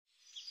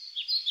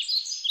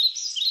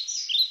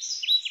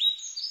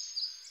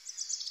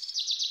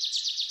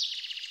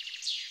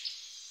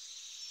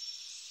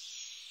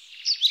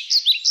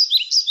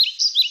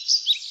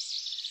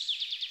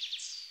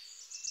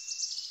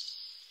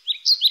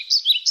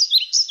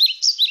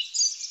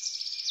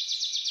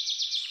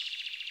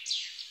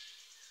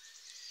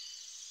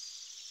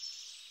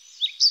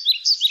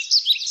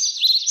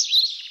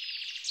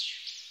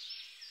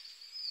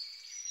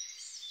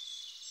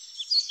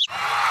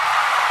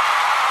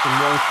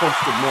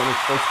folks. Good morning,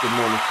 folks. Good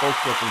morning,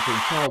 folks. Welcome to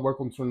the channel.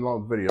 Welcome to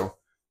another video.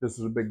 This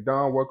is the Big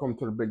Don. Welcome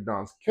to the Big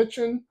Don's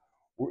Kitchen.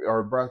 We are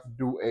about to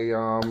do a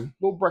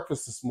little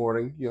breakfast this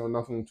morning. You know,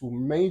 nothing too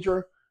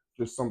major,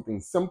 just something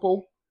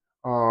simple.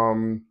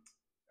 So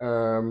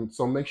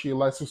make sure you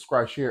like,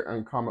 subscribe, share,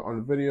 and comment on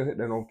the video. Hit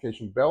that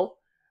notification bell,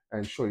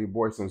 and show your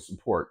boys some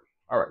support.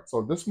 All right.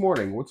 So this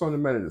morning, what's on the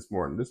menu this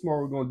morning? This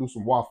morning we're going to do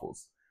some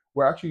waffles.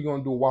 We're actually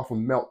going to do a waffle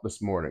melt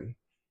this morning.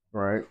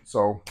 All right.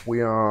 So we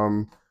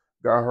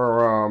got her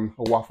a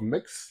waffle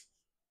mix,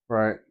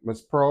 right?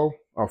 Miss Pearl,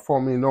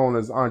 formerly known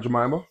as Aunt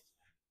Jemima, all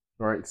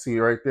right? See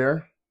right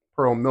there,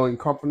 Pearl Milling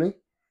Company.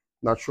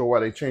 Not sure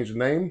why they changed the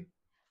name,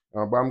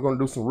 but I'm going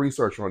to do some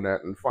research on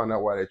that and find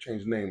out why they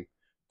changed the name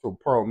to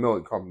Pearl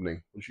Milling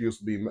Company, which used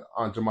to be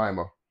Aunt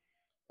Jemima.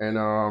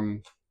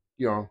 And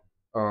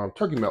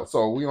turkey melt.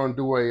 So we're going to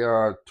do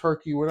a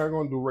turkey. We're not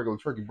going to do regular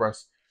turkey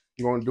breast.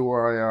 We're going to do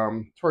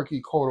a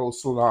turkey cotto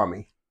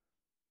salami,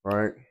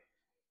 right?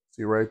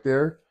 See right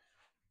there.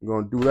 We're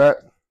going to do that.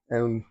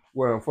 And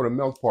well, for the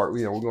melt part,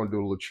 we're going to do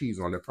a little cheese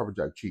on there, pepper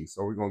jack cheese.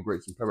 So we're going to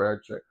grate some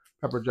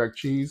pepper jack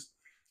cheese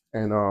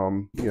and,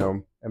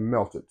 and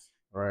melt it.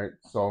 All right.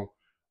 So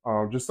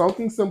just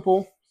something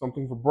simple,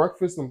 something for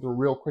breakfast, something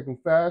real quick and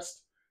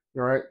fast.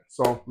 All right.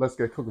 So let's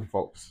get cooking,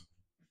 folks.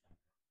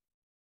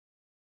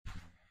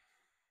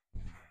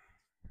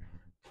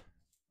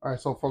 All right.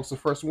 So, folks, the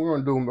first thing we're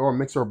going to do, we're going to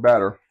mix our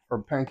batter, our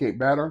pancake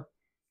batter,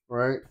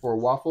 right, for a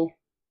waffle.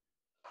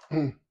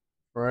 All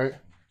right.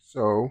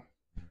 So,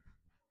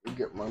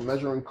 get my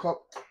measuring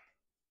cup.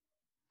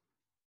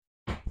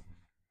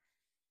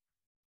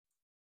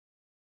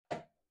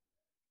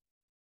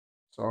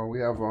 So we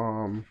have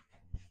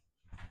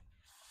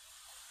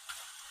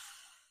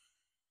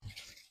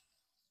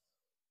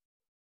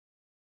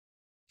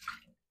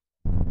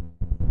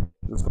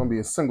there's going to be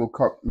a single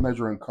cup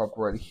measuring cup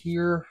right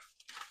here.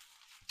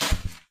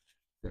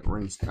 Get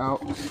rinsed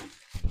out.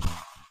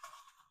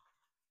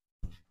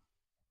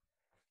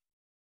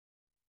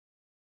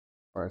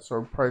 All right, so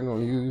we're probably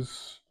going to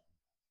use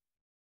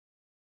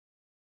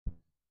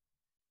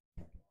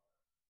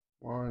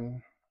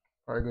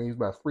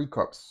about 3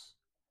 cups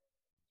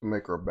to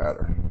make our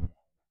batter.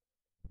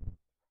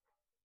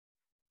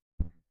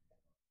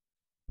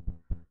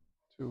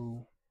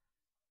 2.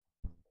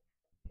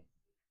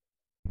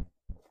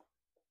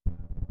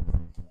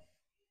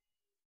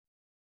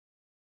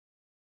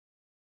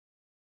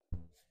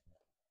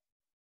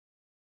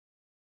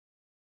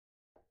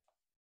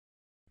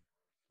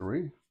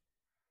 3.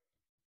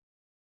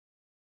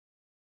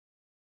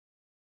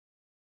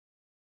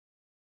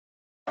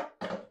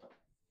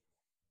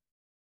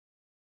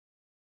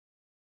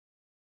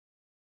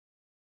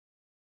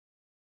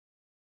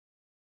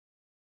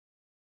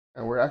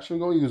 And we're actually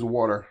going to use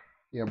water.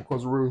 Yeah,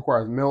 because it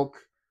requires milk.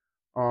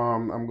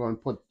 I'm going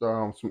to put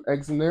some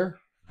eggs in there.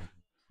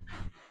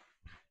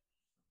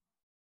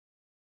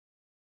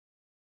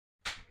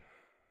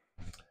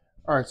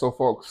 All right, so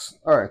folks.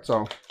 All right,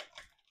 so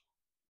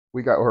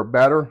we got our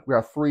batter. We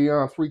got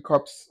 3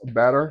 cups of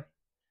batter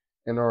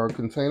in our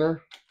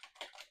container,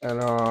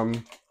 and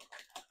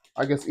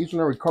I guess each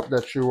and every cup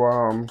that you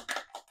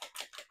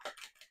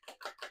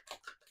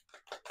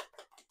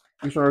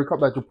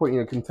put in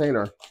your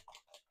container,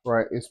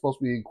 right, is supposed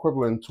to be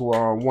equivalent to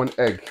 1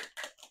 egg.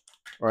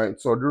 Right,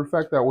 so due to the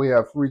fact that we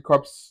have 3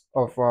 cups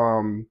of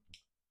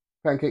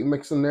pancake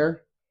mix in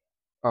there,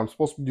 I'm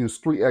supposed to use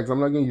 3 eggs. I'm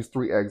not going to use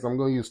 3 eggs. I'm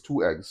going to use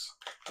 2 eggs.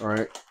 All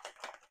right.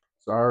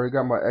 So I already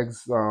got my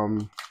eggs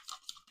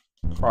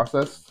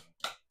processed,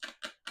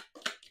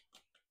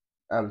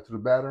 added to the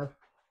batter.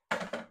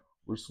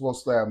 We're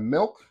supposed to have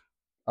milk.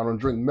 I don't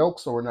drink milk,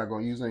 so we're not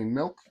going to use any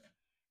milk.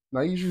 Now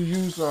I usually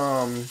use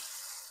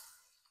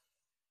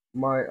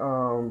my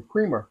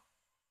creamer,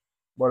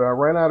 but I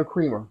ran out of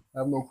creamer. I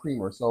have no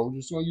creamer, so we're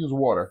just going to use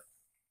water.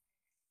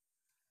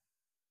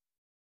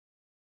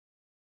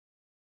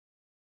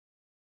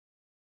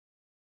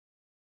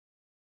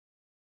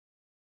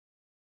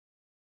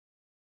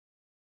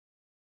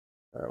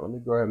 All right, let me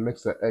go ahead and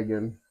mix that egg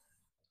in.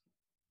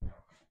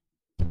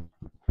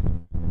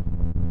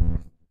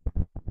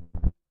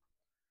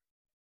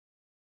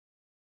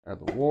 Add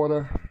the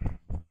water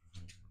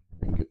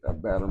and get that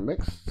batter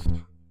mixed.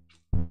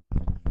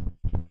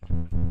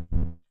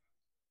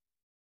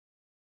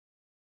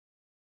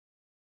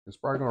 It's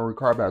probably going to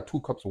require about 2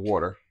 cups of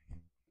water.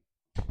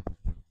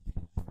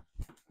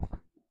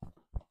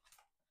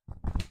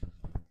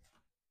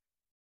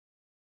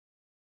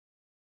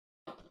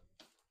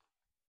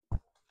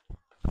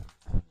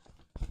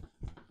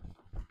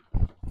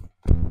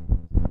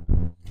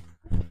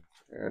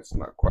 It's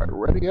not quite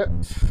ready yet.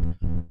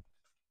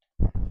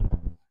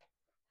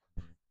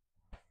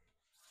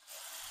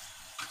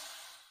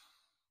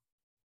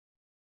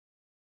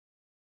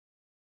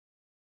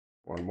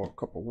 One more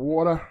cup of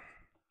water.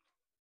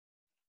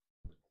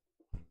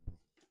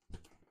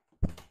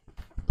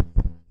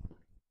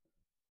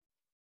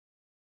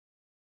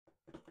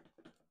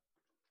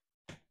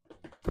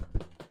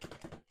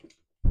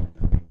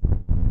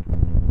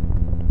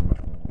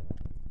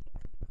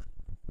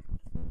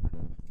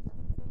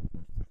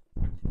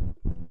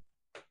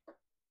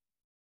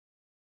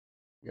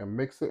 And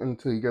mix it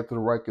until you get to the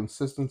right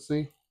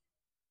consistency.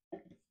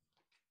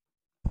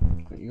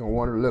 You're gonna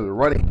want it a little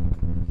runny.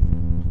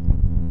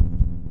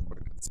 For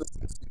the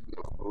consistency be a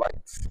little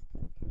light.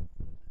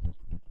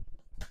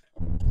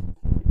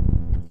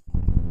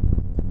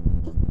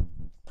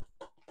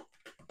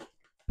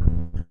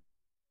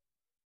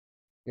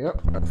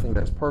 Yep, I think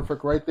that's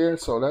perfect right there.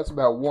 So that's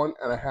about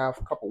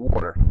 1.5 cup of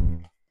water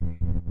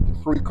to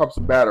 3 cups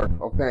of batter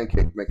of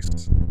pancake mix.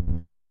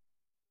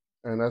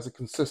 And that's the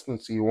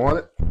consistency you want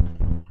it.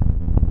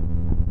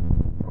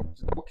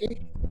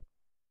 Okay,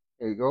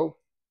 there you go.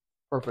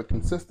 Perfect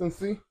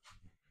consistency.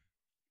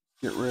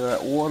 Get rid of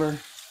that water.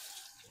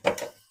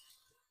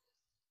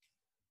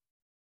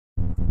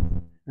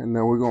 And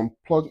now we're going to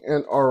plug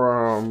in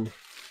our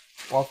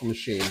waffle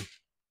machine.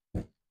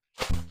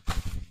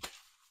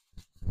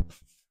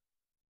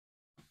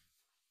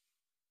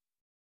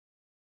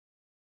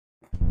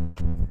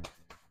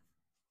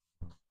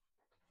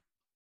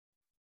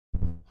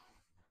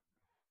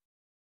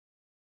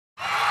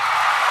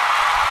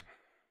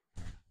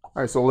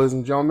 All right, so ladies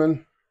and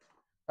gentlemen,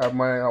 I have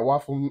my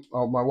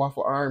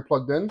waffle iron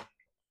plugged in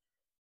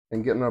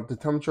and getting up to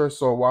temperature.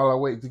 So while I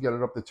wait to get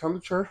it up to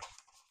temperature,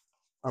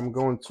 I'm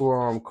going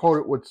to coat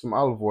it with some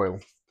olive oil.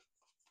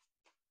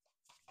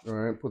 All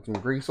right, put some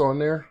grease on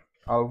there,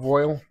 olive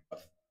oil,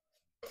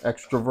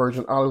 extra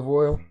virgin olive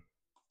oil.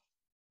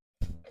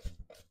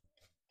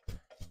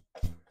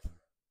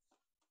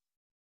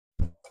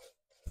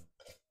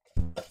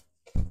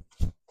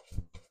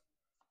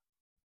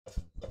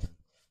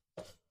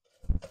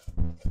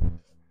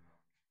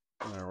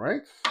 All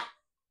right,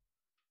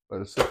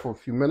 let it sit for a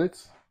few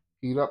minutes,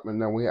 heat up,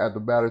 and then we add the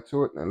batter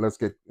to it, and let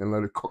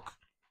it cook.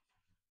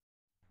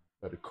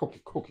 Let it cook.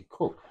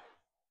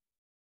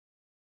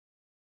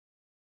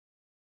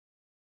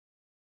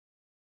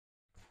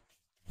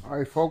 All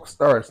right, folks.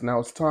 All right, so now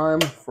it's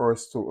time for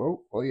us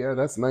to. Oh yeah,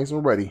 that's nice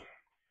and ready.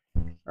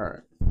 All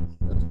right,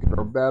 let's get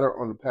our batter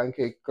on the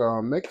pancake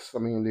mix. I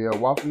mean the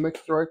waffle mix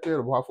right there,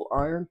 the waffle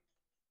iron.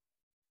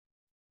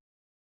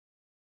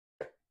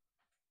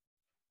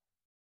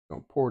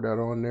 Gonna pour that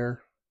on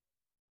there.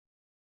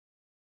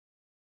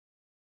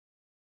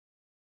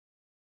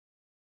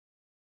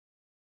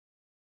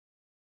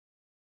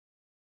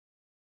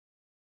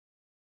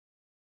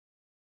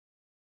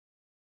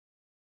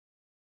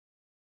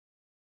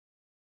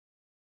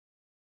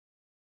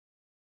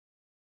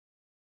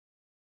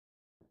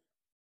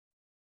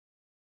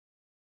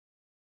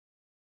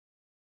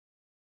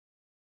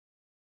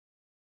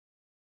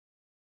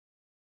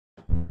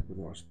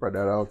 We're gonna spread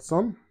that out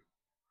some.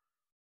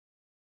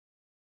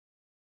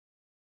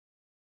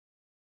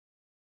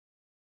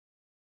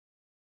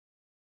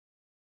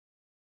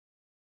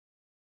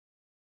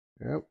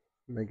 Yep,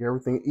 make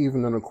everything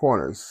even in the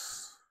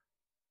corners.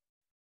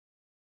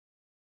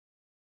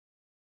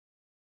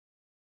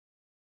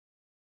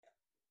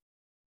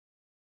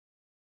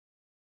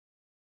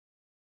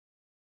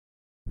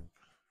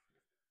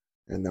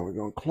 And then we're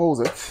gonna close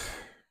it.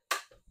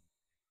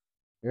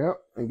 Yep,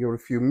 and give it a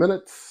few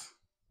minutes.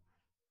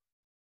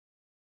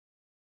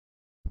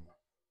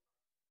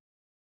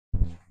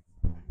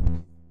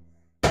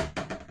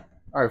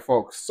 All right,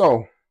 folks.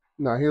 So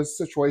now here's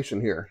the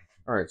situation here.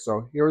 All right,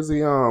 so here's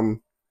the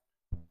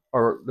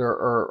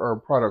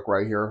our product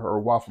right here, our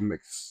waffle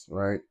mix,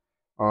 right?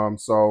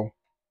 So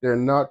they're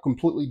not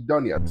completely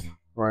done yet,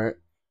 right?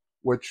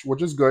 Which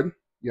is good,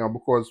 you know,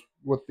 because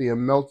with the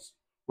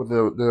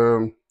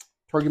the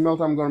turkey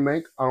melt I'm gonna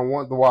make, I don't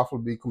want the waffle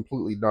to be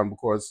completely done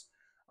because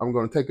I'm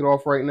gonna take it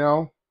off right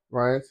now,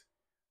 right?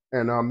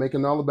 And make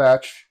another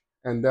batch,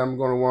 and then I'm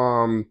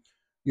gonna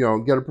you know,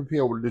 get it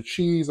prepared with the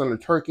cheese and the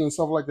turkey and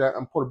stuff like that,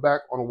 and put it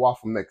back on a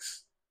waffle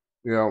mix,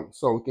 you know,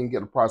 so we can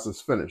get the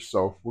process finished.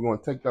 So we're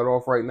gonna take that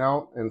off right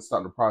now and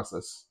start the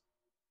process.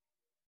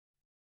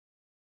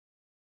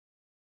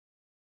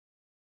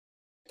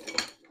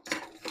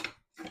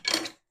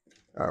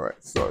 All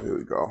right, so here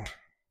we go.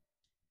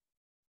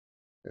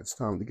 It's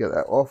time to get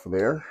that off of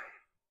there.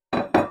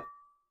 All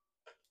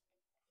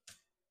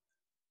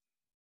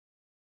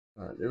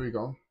right, there we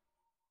go.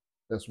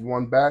 That's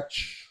one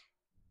batch,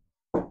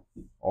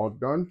 all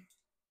done.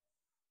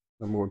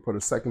 Then we're gonna put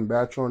a second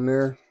batch on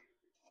there.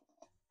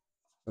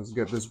 Let's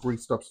get this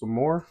greased up some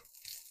more.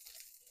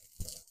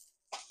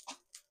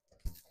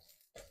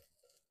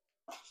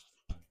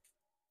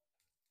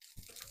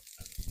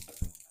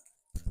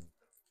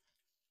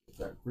 Get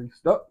that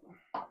greased up.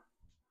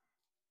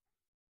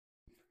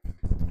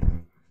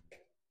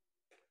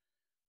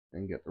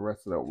 And get the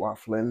rest of that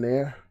waffle in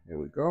there. Here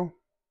we go.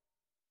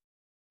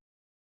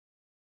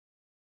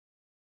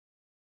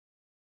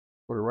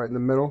 Put it right in the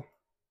middle.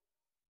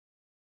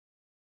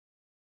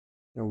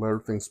 And let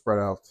everything spread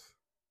out.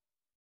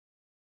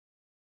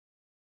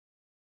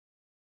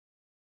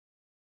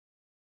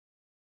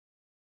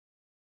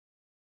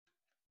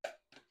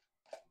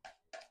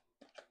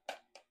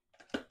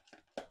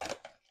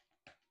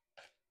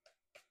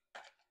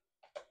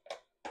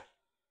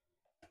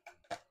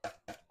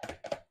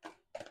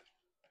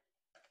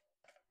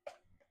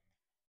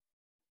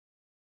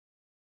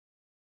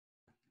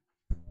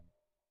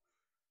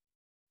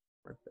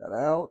 Work that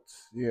out.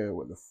 Yeah,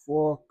 with the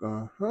fork. Give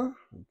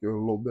it a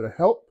little bit of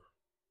help.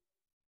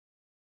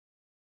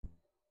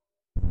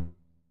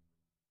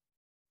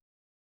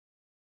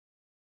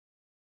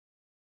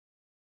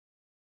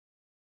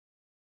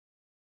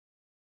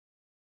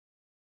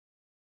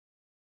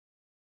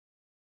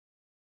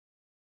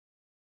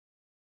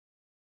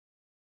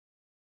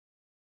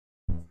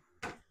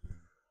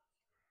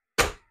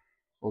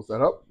 Close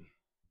that up.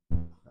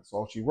 That's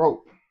all she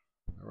wrote.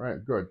 All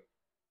right, good.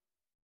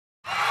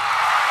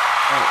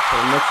 All right, so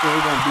the next thing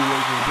we're gonna do,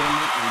 ladies and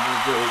gentlemen, we're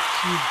gonna get our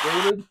cheese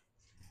grated.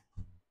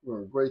 We're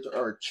gonna grate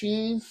our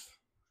cheese.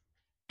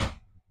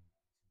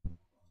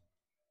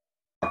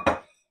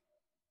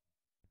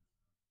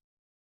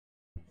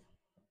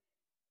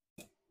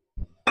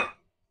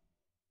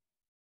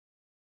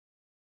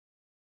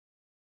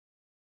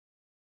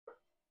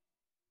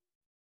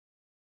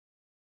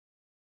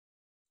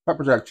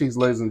 Pepper jack cheese,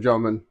 ladies and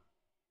gentlemen.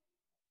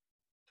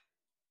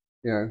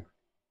 Yeah,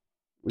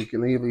 we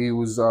can either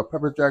use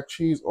pepper jack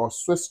cheese or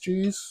Swiss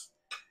cheese.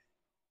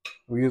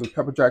 We're using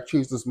pepper jack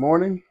cheese this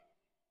morning,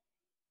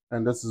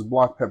 and this is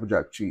block pepper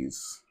jack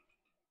cheese.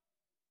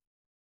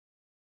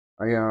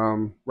 I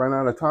ran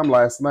out of time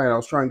last night. I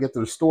was trying to get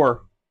to the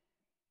store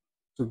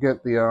to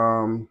get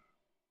the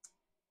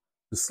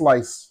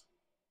slice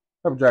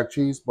pepper jack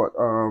cheese, but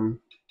the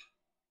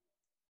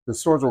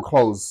stores were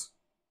closed.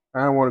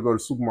 I didn't want to go to the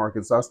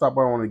supermarket, so I stopped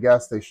by one of the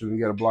gas stations and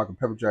get a block of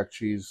pepper jack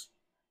cheese.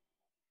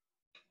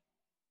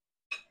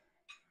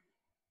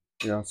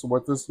 Yeah, so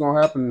what this is going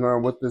to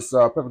happen with this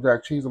pepper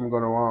jack cheese, I'm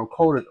going to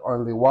coat it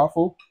on the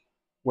waffle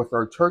with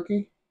our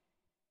turkey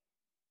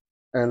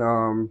and,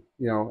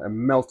 and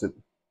melt it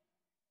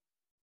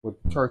with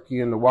the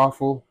turkey and the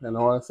waffle and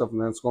all that stuff.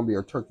 And then it's going to be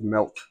a turkey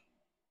melt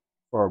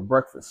for our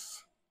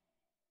breakfast.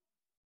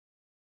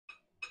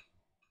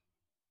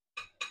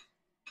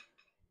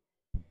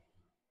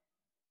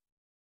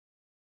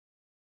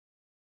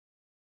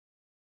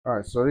 All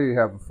right, so there you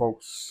have it,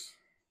 folks.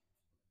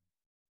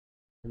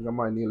 I think I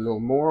might need a little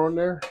more on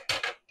there.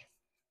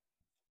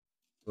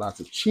 Lots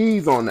of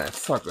cheese on that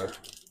sucker.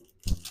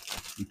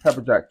 The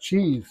pepper jack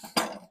cheese.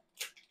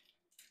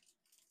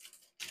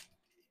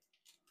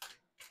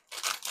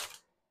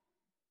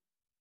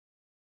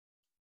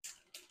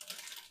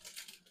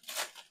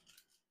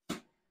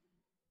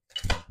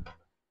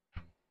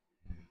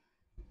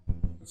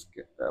 Let's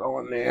get that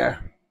on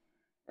there.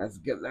 Let's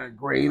get that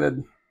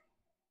grated.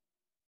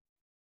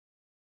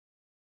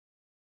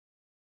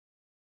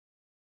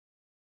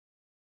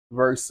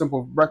 Very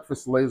simple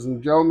breakfast, ladies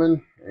and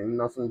gentlemen. Ain't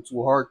nothing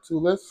too hard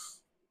to this.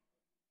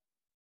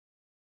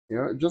 You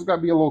know, just got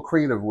to be a little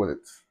creative with it.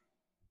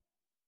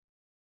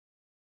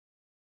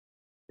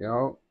 You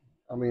know,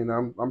 I mean,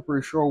 I'm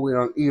pretty sure we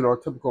don't eat our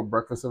typical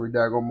breakfast every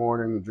daggone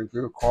morning. Drink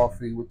your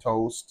coffee with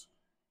toast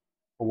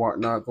or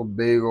whatnot, the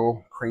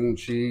bagel, cream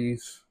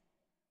cheese,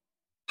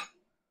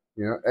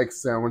 egg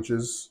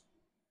sandwiches,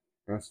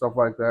 and stuff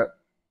like that.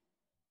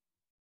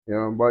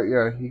 But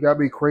yeah, you gotta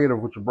be creative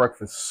with your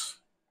breakfast,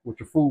 with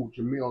your food, with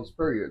your meals,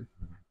 period.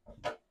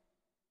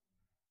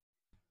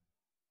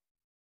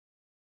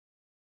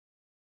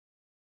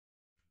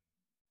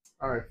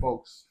 All right,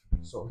 folks.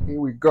 So here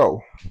we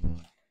go.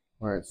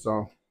 All right,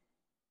 so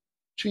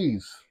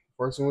cheese.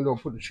 First thing we're gonna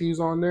put the cheese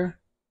on there,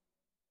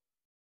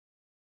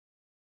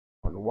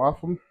 on the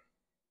waffle.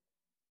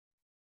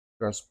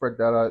 Gotta spread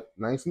that out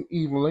nice and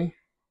evenly.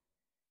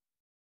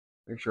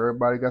 Make sure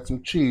everybody got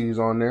some cheese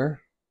on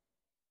there.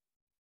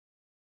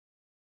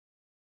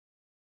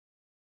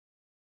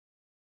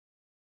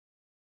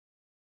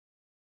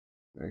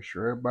 Make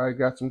sure everybody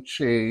got some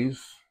cheese.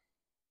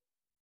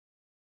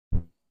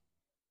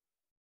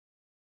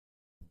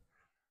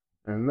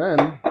 And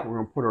then we're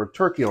gonna put our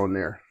turkey on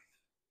there.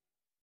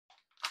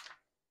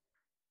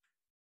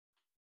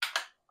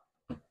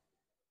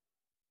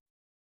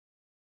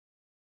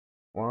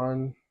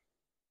 One,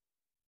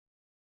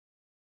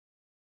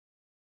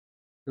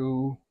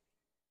 two,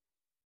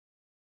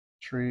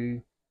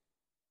 three,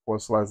 four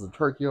slices of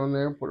turkey on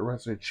there. Put the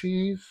rest of the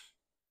cheese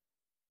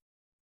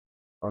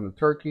on the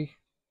turkey.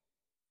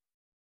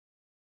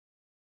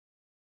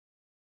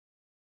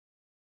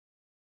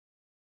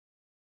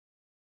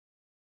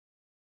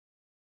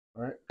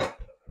 All right,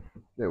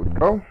 there we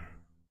go.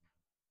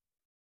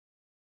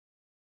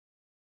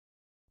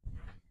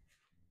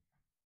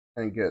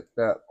 And get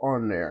that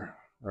on there.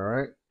 All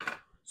right,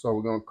 so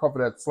we're gonna cover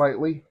that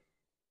slightly.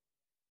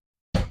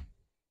 All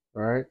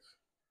right,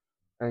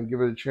 and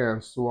give it a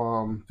chance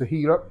to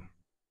heat up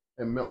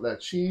and melt that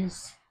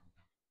cheese.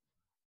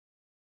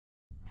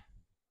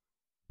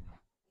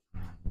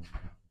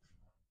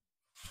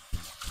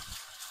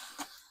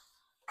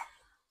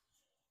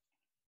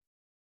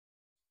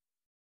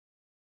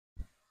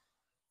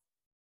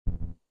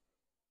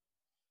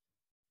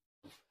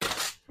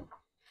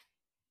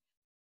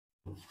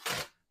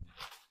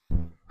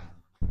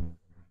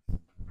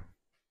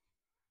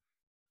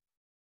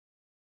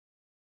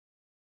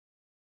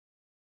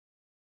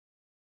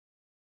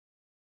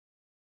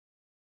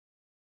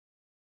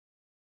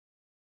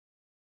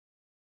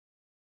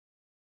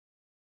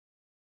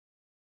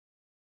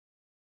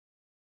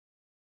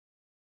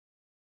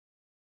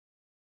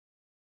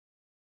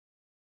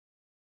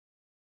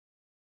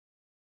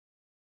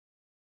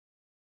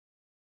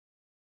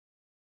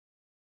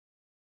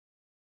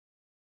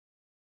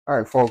 All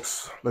right,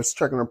 folks, let's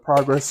check on the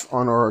progress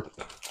on our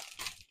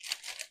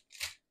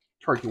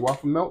turkey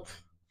waffle melt.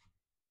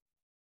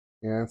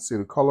 Yeah, see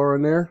the color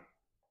in there?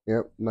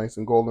 Yep, nice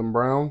and golden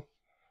brown.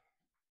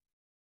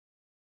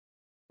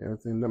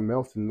 Everything that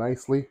melted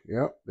nicely.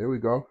 Yep, there we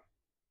go.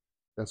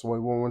 That's what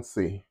we want to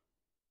see.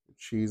 The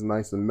cheese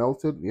nice and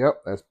melted.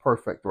 Yep, that's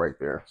perfect right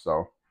there.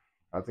 So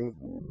I think.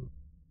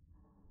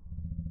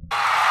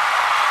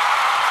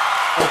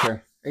 Okay,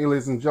 hey,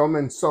 ladies and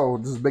gentlemen. So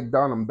this is Big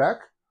Don. I'm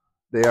back.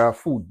 The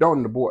food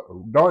done. The board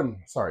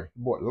done. Sorry,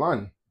 the board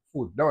done.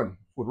 Food done.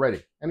 Food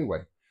ready.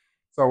 Anyway,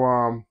 so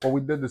what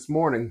we did this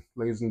morning,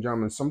 ladies and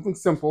gentlemen, something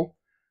simple.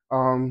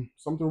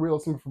 Something real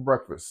simple for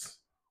breakfast.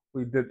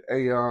 We did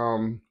a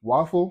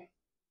waffle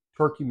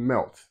turkey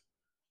melt,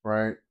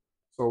 right?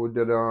 So we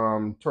did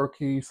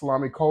turkey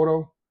salami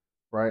cotto,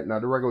 right? Now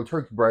the regular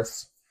turkey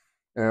breast,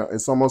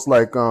 it's almost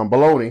like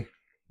bologna,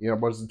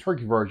 but it's the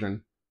turkey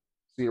version.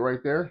 See it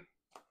right there?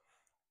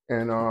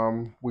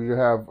 And we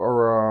have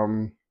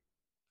our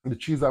the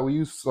cheese that we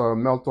use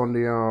melt on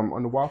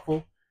the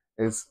waffle.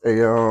 It's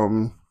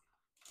a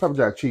pepper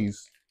jack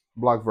cheese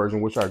block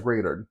version, which I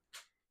grated.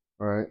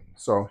 All right.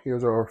 So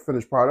here's our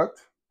finished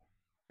product.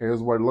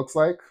 Here's what it looks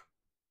like.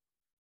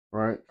 All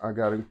right. I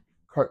got it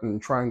cut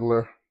in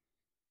triangular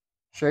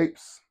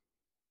shapes.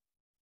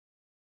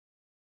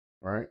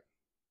 All right.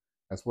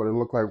 That's what it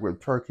looked like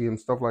with turkey and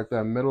stuff like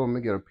that. Middle, let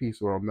me get a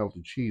piece of our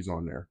melted cheese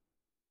on there.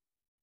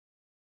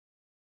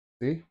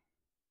 See?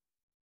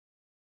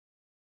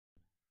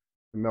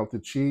 The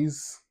melted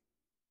cheese,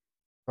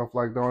 stuff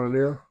like that on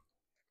there.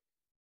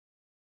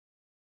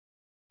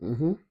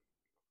 Mm-hmm.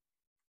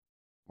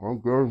 All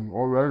good.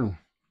 All ready.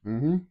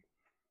 Mm-hmm.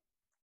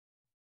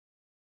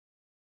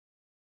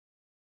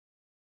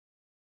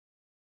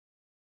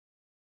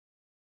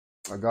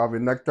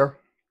 Agave nectar.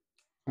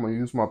 I'm gonna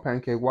use my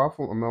pancake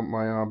waffle. I'm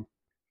melt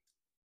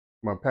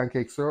my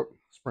pancake syrup.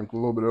 Sprinkle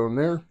a little bit on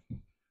there,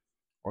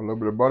 or a little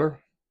bit of butter.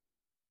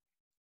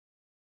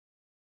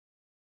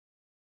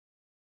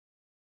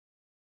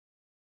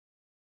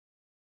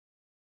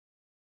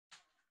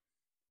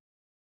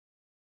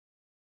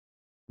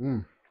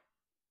 Mmm.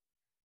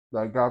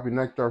 That agave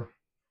nectar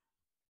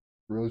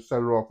really set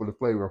it off with the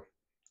flavor.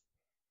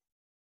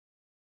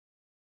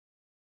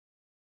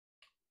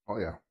 Oh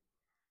yeah.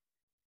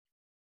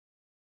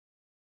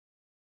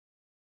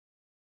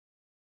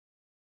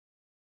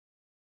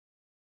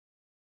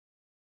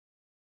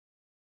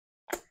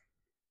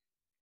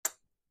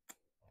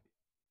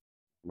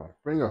 My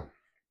finger.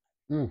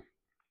 Mmm.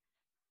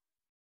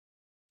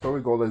 So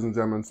we go, ladies and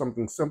gentlemen.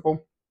 Something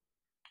simple,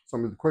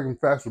 something quick and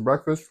fast for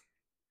breakfast.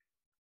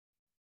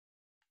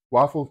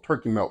 Waffle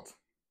turkey melt.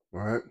 All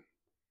right.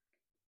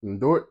 You can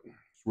do it.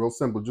 It's real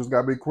simple. Just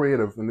gotta be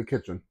creative in the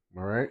kitchen.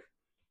 All right.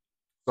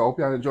 So I hope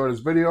y'all enjoyed this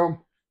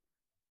video.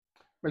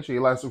 Make sure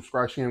you like,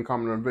 subscribe, share, and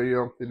comment on the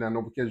video. Hit that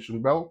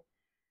notification bell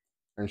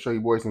and show your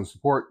boys some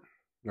support.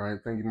 All right.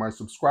 Thank you, my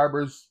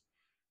subscribers.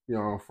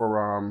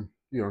 For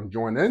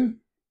joining in.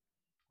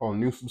 All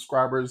new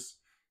subscribers.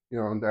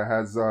 That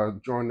has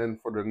joined in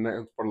for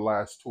the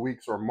last 2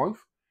 weeks or a month.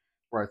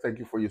 All right. Thank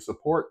you for your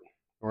support.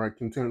 All right.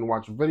 Continue to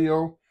watch the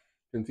video.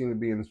 Continue to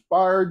be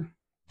inspired.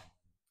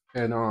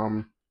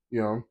 And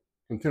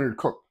continue to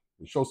cook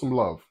and show some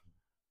love.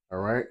 All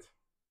right.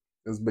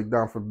 This is Big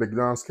Don for Big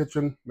Don's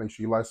Kitchen. Make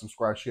sure you like,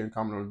 subscribe, share, and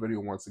comment on the video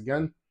once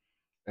again.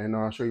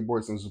 And show your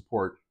boys some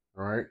support.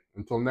 All right.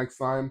 Until next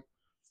time,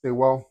 stay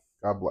well.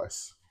 God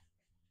bless.